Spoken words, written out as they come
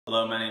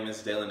Hello, my name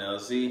is Dalen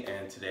Elsie,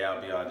 and today I'll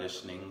be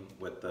auditioning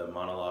with the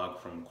Monologue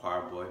from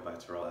Choir Boy by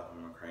Tarell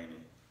Alvin McCraney.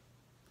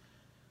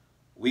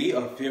 We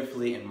are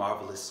fearfully and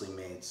marvelously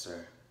made,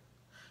 sir.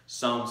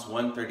 Psalms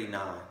 139.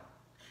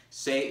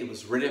 Say it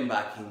was written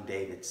by King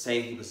David.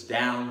 Say he was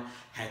down,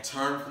 had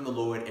turned from the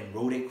Lord, and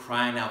wrote it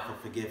crying out for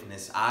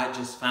forgiveness. I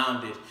just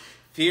found it.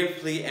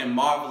 Fearfully and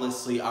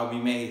marvelously are we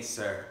made,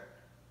 sir.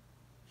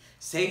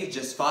 Say he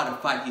just fought a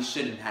fight he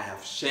shouldn't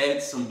have,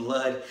 shed some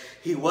blood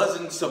he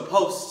wasn't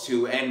supposed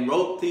to, and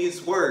wrote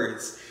these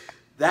words.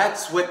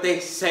 That's what they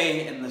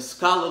say in the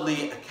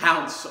scholarly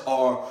accounts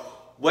or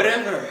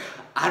whatever.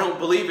 I don't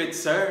believe it,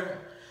 sir.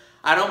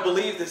 I don't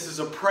believe this is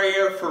a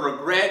prayer for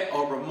regret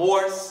or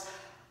remorse.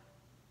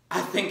 I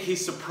think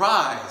he's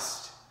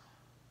surprised.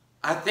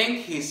 I think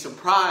he's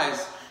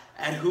surprised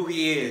at who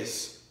he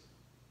is.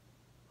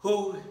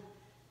 Who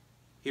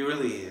he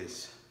really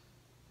is.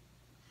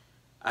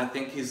 I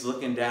think he's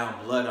looking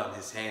down, blood on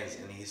his hands,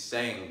 and he's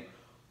saying,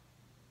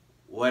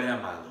 what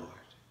am I, Lord?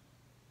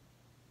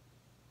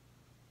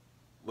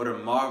 What a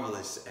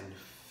marvelous and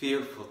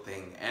fearful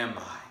thing am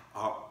I,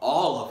 are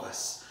all of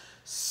us.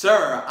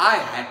 Sir, I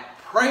had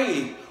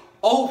prayed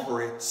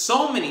over it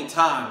so many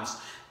times,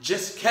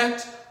 just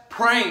kept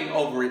praying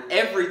over it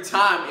every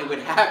time it would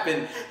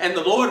happen, and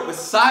the Lord was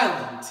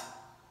silent.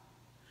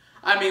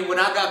 I mean, when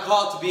I got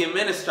called to be a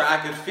minister, I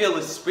could feel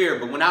his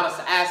spirit. But when I was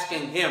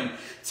asking him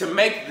to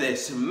make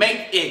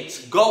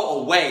it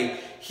go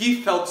away,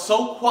 he felt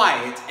so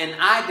quiet, and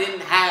I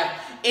didn't have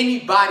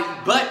anybody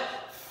but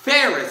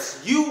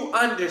Ferris. You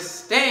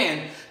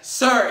understand,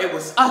 sir, it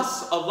was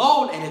us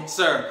alone in it,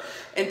 sir,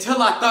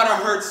 until I thought I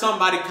heard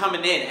somebody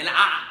coming in, and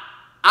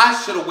I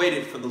should have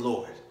waited for the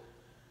Lord.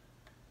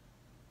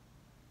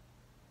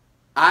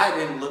 I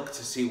didn't look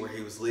to see where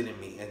he was leading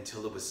me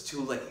until it was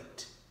too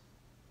late.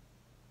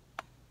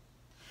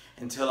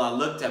 Until I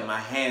looked at my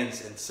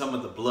hands and some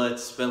of the blood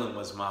spilling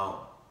was my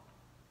own.